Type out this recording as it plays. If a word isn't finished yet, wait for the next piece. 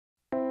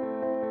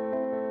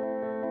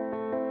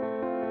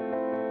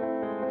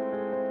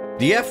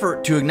The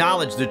effort to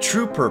acknowledge the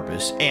true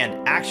purpose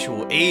and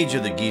actual age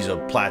of the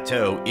Giza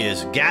Plateau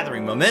is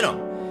gathering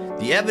momentum.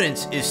 The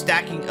evidence is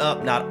stacking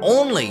up not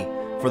only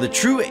for the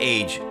true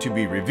age to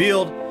be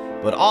revealed,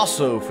 but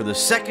also for the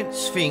second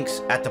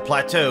Sphinx at the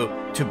plateau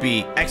to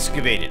be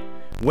excavated.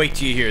 Wait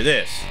till you hear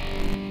this.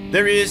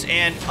 There is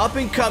an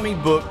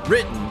up-and-coming book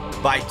written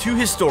by two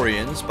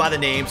historians by the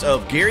names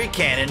of Gary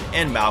Cannon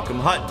and Malcolm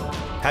Hutton.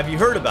 Have you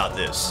heard about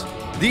this?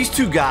 These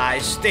two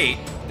guys state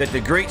that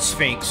the Great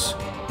Sphinx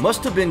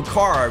must have been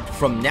carved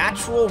from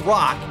natural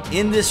rock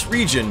in this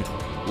region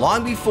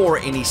long before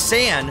any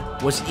sand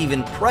was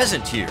even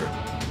present here.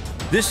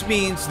 This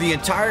means the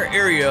entire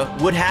area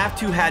would have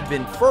to have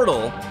been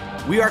fertile.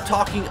 We are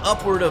talking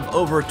upward of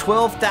over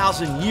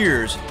 12,000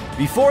 years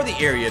before the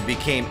area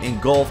became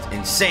engulfed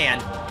in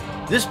sand.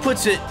 This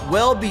puts it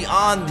well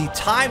beyond the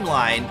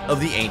timeline of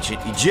the ancient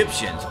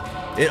Egyptians.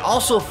 It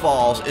also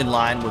falls in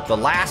line with the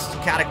last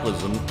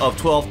cataclysm of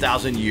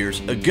 12,000 years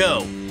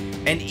ago,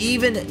 and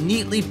even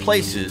neatly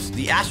places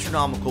the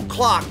astronomical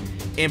clock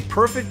in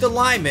perfect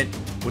alignment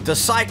with the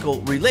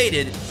cycle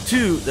related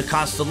to the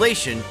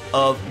constellation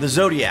of the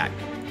zodiac.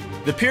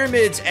 The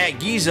pyramids at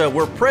Giza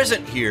were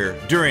present here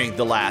during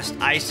the last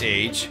ice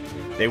age.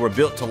 They were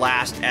built to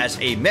last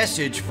as a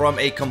message from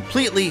a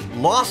completely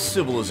lost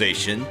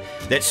civilization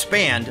that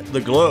spanned the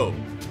globe.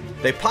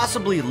 They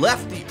possibly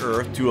left the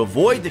Earth to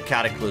avoid the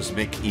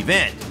cataclysmic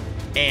event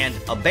and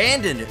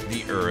abandoned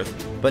the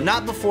Earth, but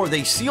not before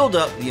they sealed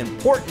up the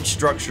important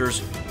structures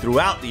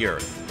throughout the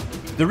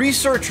Earth. The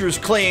researchers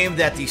claim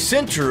that the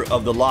center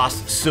of the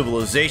lost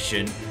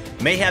civilization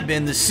may have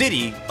been the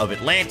city of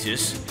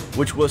Atlantis,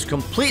 which was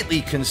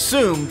completely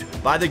consumed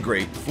by the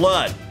Great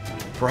Flood.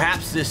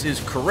 Perhaps this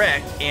is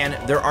correct, and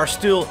there are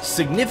still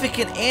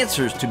significant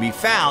answers to be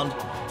found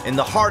in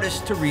the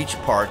hardest to reach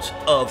parts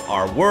of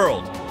our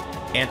world.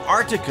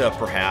 Antarctica,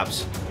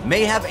 perhaps,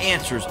 may have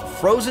answers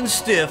frozen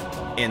stiff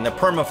in the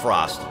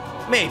permafrost.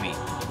 Maybe.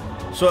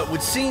 So it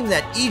would seem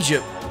that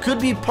Egypt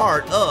could be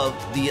part of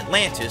the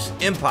Atlantis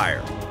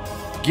Empire.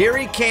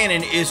 Gary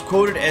Cannon is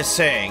quoted as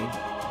saying,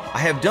 "I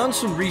have done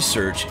some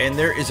research and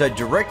there is a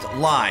direct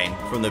line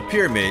from the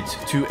pyramids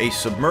to a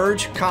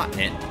submerged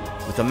continent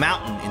with a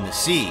mountain in the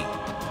sea,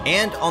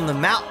 and on the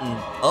mountain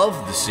of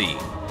the sea,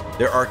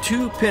 there are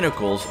two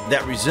pinnacles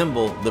that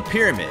resemble the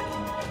pyramid.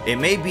 It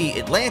may be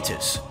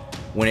Atlantis.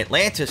 When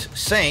Atlantis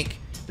sank,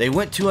 they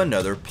went to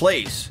another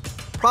place,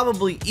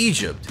 probably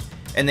Egypt,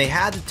 and they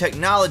had the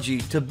technology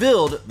to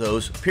build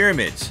those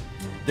pyramids.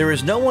 There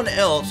is no one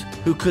else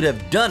who could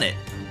have done it.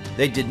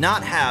 They did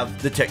not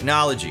have the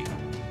technology."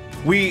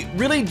 We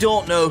really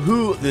don't know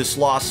who this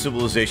lost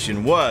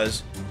civilization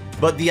was,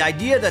 but the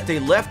idea that they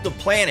left the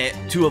planet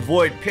to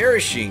avoid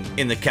perishing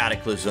in the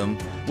cataclysm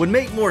would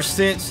make more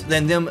sense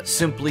than them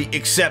simply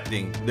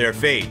accepting their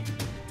fate.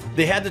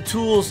 They had the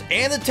tools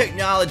and the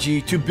technology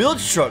to build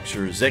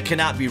structures that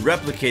cannot be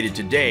replicated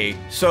today,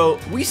 so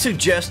we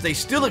suggest they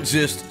still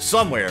exist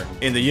somewhere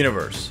in the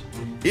universe.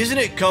 Isn't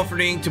it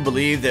comforting to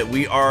believe that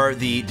we are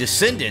the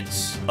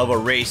descendants of a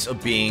race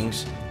of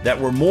beings that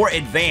were more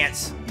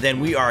advanced than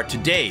we are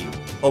today,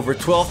 over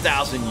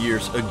 12,000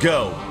 years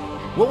ago?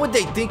 What would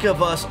they think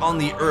of us on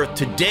the Earth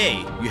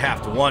today, you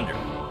have to wonder.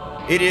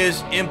 It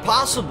is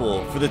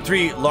impossible for the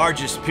three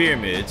largest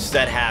pyramids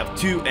that have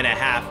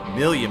 2.5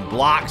 million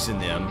blocks in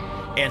them,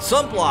 and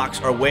some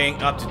blocks are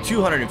weighing up to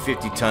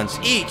 250 tons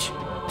each,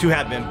 to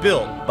have been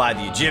built by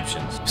the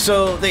Egyptians.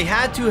 So they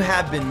had to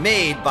have been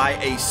made by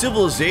a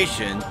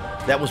civilization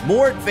that was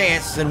more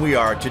advanced than we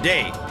are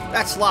today.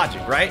 That's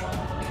logic, right?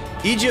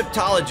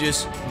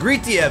 Egyptologists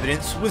greet the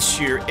evidence with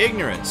sheer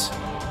ignorance.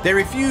 They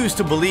refuse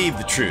to believe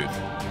the truth.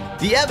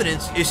 The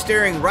evidence is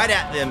staring right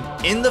at them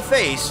in the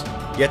face,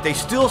 yet they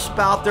still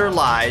spout their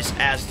lies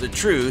as the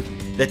truth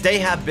that they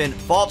have been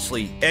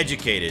falsely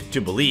educated to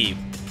believe.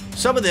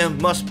 Some of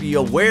them must be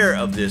aware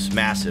of this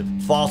massive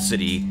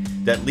falsity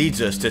that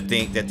leads us to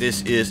think that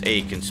this is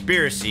a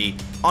conspiracy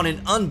on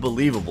an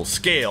unbelievable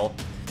scale.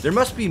 There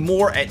must be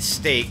more at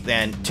stake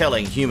than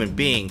telling human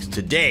beings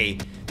today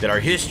that our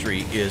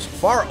history is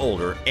far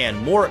older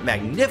and more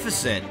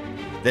magnificent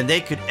than they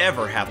could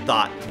ever have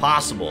thought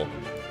possible.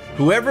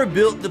 Whoever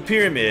built the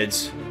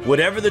pyramids,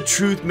 whatever the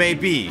truth may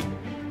be,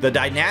 the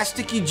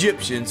dynastic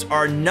Egyptians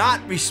are not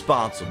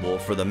responsible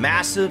for the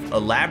massive,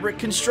 elaborate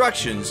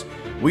constructions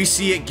we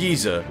see at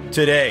Giza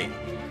today.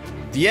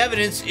 The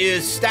evidence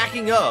is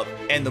stacking up,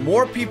 and the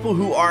more people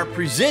who are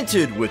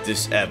presented with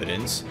this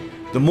evidence,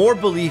 the more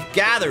belief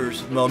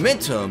gathers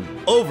momentum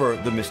over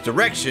the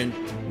misdirection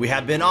we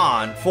have been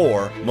on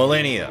for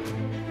millennia.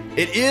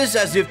 It is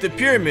as if the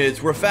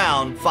pyramids were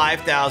found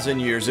 5,000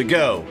 years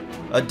ago.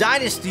 A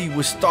dynasty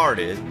was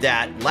started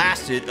that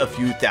lasted a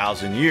few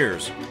thousand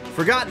years,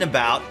 forgotten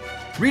about,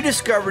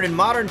 rediscovered in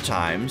modern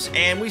times,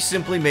 and we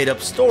simply made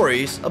up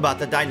stories about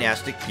the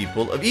dynastic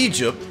people of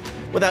Egypt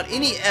without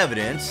any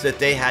evidence that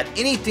they had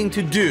anything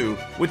to do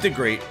with the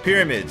Great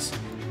Pyramids.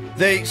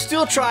 They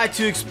still try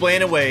to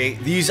explain away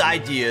these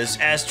ideas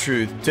as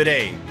truth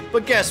today,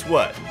 but guess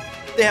what?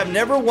 they have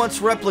never once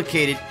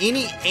replicated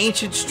any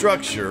ancient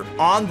structure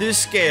on this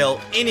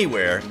scale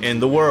anywhere in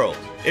the world.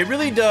 It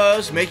really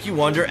does make you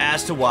wonder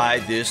as to why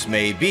this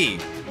may be.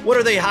 What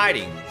are they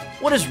hiding?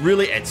 What is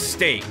really at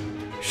stake?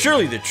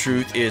 Surely the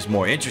truth is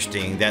more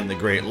interesting than the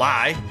great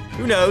lie.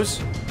 Who knows?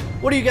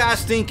 What do you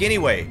guys think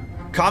anyway?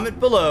 Comment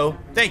below.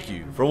 Thank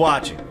you for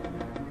watching.